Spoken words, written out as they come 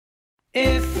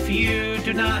If you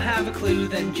do not have a clue,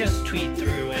 then just tweet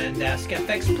through and ask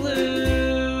FX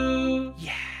Blue.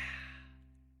 Yeah.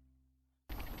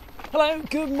 Hello,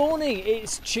 good morning.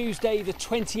 It's Tuesday the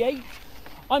 28th.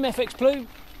 I'm FX Blue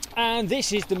and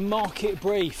this is the market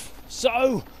brief.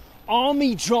 So,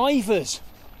 army drivers,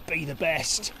 be the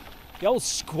best. The old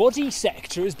squaddy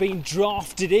sector has been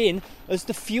drafted in as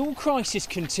the fuel crisis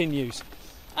continues.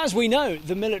 As we know,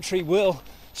 the military will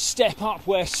step up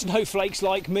where snowflakes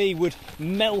like me would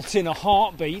melt in a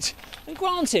heartbeat. And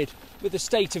granted, with the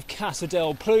state of Casa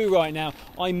del Plu right now,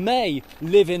 I may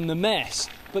live in the mess.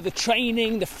 But the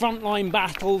training, the frontline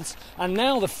battles, and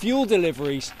now the fuel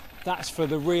deliveries, that's for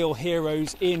the real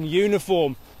heroes in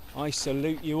uniform. I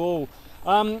salute you all.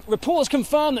 Reports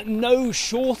confirm that no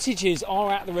shortages are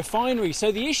at the refinery,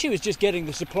 so the issue is just getting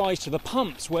the supplies to the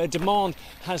pumps where demand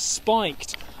has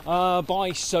spiked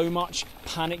by so much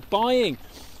panic buying.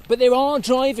 But there are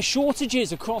driver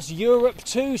shortages across Europe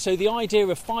too, so the idea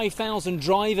of 5,000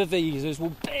 driver visas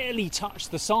will barely touch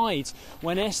the sides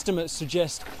when estimates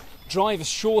suggest driver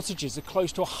shortages are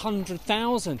close to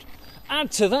 100,000.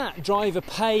 Add to that, driver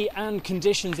pay and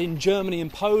conditions in Germany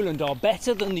and Poland are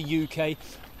better than the UK.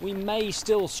 We may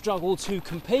still struggle to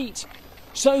compete.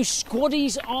 So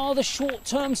squaddies are the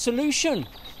short-term solution.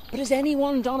 But has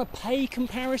anyone done a pay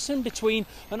comparison between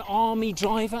an army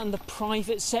driver and the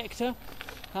private sector?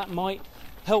 That might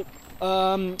help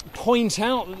point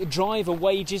out that the driver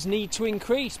wages need to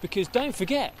increase, because don't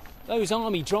forget, those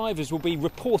army drivers will be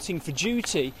reporting for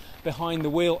duty behind the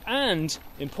wheel and,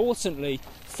 importantly,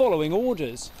 following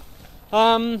orders.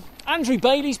 Andrew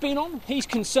Bailey's been on. He's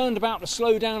concerned about the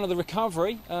slowdown of the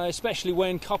recovery, especially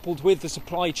when coupled with the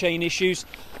supply chain issues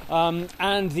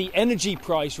and the energy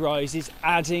price rises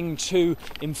adding to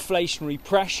inflationary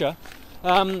pressure.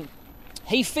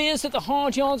 He fears that the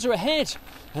hard yards are ahead,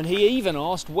 and he even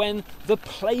asked when the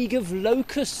plague of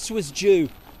locusts was due.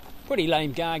 Pretty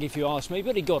lame gag if you ask me,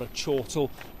 but he got a chortle,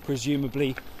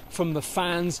 presumably from the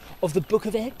fans of the Book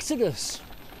of Exodus.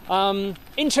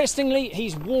 Interestingly,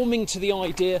 he's warming to the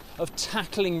idea of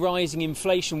tackling rising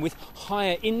inflation with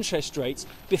higher interest rates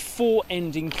before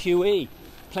ending QE.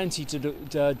 Plenty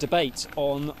to debate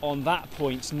on that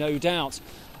point, no doubt.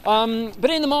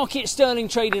 But in the market, sterling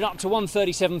traded up to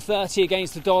 137.30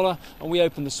 against the dollar, and we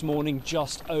opened this morning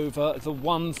just over the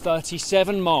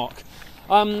 137 mark.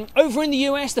 Over in the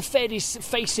US, the Fed is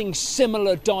facing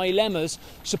similar dilemmas.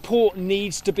 Support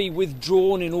needs to be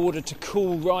withdrawn in order to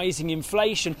cool rising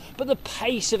inflation, but the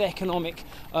pace of economic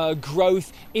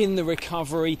growth in the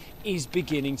recovery is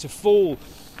beginning to fall.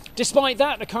 Despite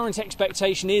that, the current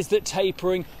expectation is that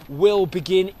tapering will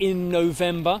begin in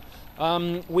November.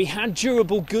 We had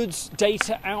durable goods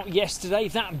data out yesterday.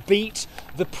 That beat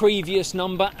the previous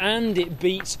number and it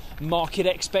beat market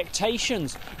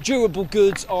expectations. Durable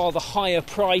goods are the higher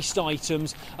priced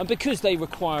items, and because they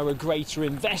require a greater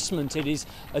investment, it is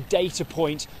a data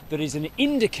point that is an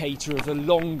indicator of the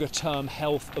longer term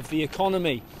health of the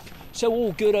economy. So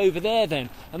all good over there then,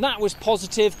 and that was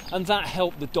positive, and that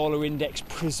helped the dollar index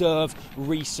preserve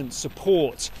recent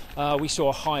support. We saw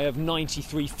a high of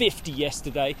 93.50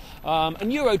 yesterday,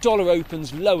 and euro dollar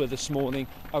opens lower this morning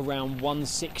around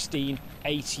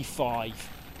 116.85.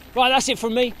 Right, that's it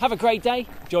from me. Have a great day.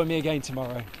 Join me again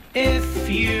tomorrow. If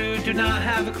you do not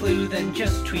have a clue, then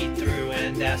just tweet through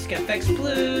and ask FX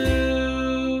Blue.